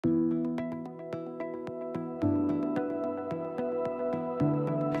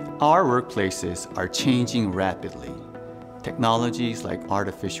Our workplaces are changing rapidly. Technologies like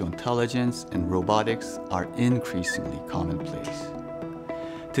artificial intelligence and robotics are increasingly commonplace.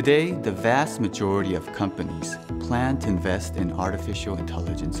 Today, the vast majority of companies plan to invest in artificial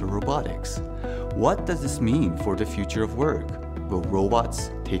intelligence or robotics. What does this mean for the future of work? Will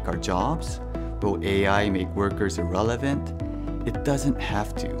robots take our jobs? Will AI make workers irrelevant? It doesn't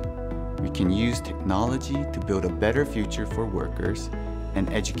have to. We can use technology to build a better future for workers, and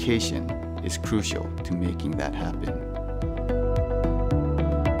education is crucial to making that happen.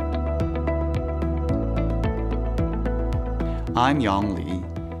 I'm Yong Lee,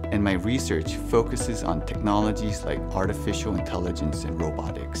 and my research focuses on technologies like artificial intelligence and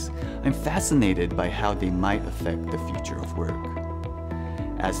robotics. I'm fascinated by how they might affect the future of work.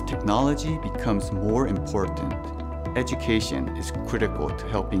 As technology becomes more important, education is critical to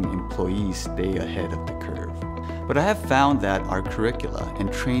helping employees stay ahead of the curve. But I have found that our curricula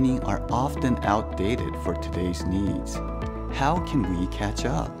and training are often outdated for today's needs. How can we catch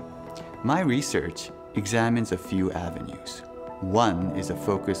up? My research examines a few avenues. One is a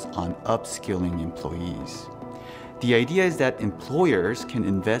focus on upskilling employees. The idea is that employers can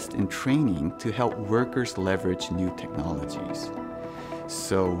invest in training to help workers leverage new technologies.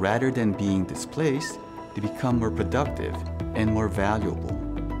 So rather than being displaced, they become more productive and more valuable.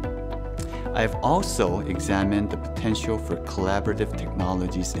 I have also examined the potential for collaborative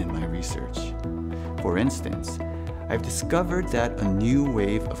technologies in my research. For instance, I've discovered that a new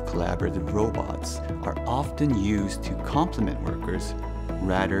wave of collaborative robots are often used to complement workers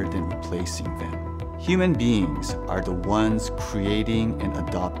rather than replacing them. Human beings are the ones creating and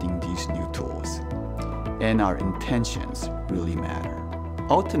adopting these new tools, and our intentions really matter.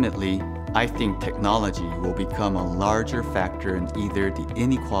 Ultimately, I think technology will become a larger factor in either the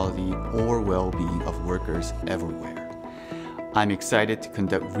inequality or well-being of workers everywhere. I'm excited to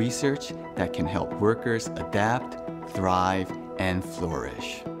conduct research that can help workers adapt, thrive, and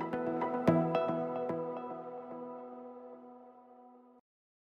flourish.